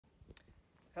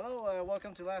Hello,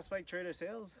 welcome to Last Bike Trader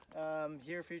Sales.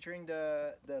 Here featuring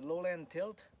the Lowland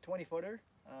Tilt 20-footer.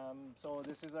 So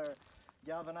this is our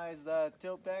galvanized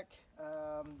tilt deck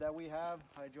that we have,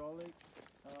 hydraulic.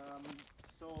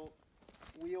 So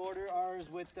we order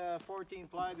ours with 14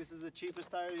 ply. This is the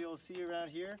cheapest tire you'll see around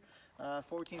here.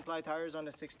 14 ply tires on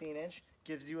a 16-inch.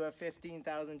 Gives you a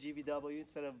 15,000 GVW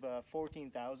instead of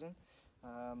 14,000.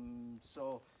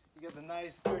 So you get the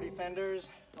nice sturdy fenders,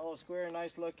 all square,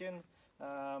 nice looking.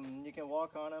 You can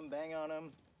walk on them, bang on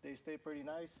them, they stay pretty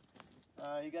nice.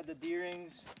 You got the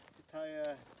D-rings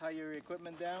to tie your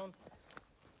equipment down.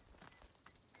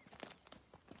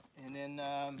 And then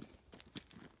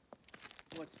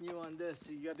what's new on this,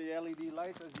 you got the LED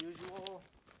lights as usual.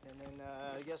 And then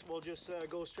I guess we'll just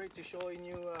go straight to showing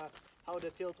you how the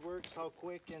tilt works, how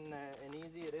quick and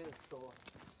easy it is. So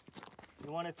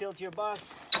you want to tilt your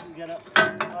bus, you gotta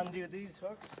undo these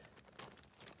hooks.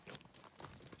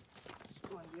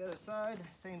 On the other side,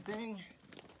 same thing.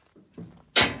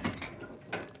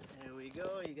 There we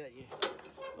go. You got your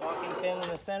locking pin in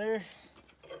the center.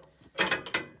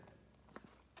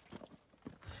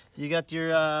 You got your,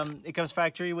 it comes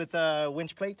factory with a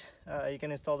winch plate. You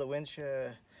can install the winch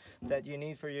that you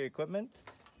need for your equipment.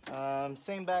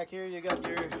 Same back here, you got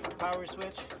your power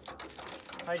switch,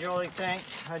 hydraulic tank,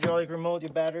 hydraulic remote,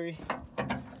 your battery.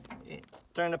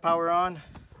 Turn the power on.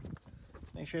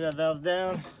 Make sure that valve's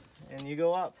down. And you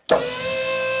go up.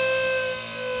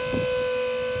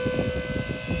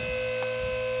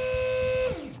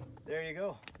 There you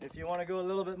go. If you want to go a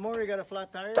little bit more, you got a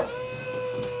flat tire. There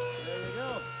you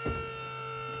go.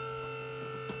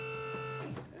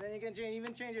 And then you can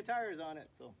even change your tires on it.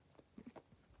 So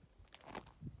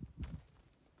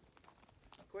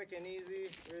quick and easy,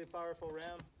 really powerful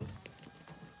ram.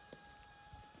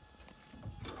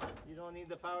 You don't need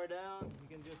the power down. You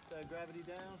can just gravity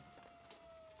down.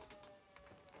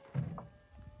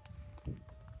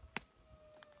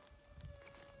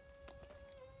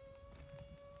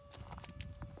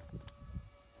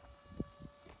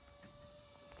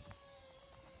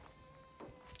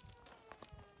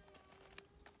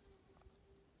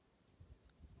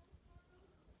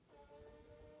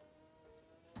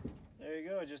 There you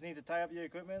go, just need to tie up your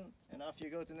equipment and off you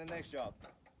go to the next job.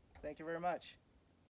 Thank you very much.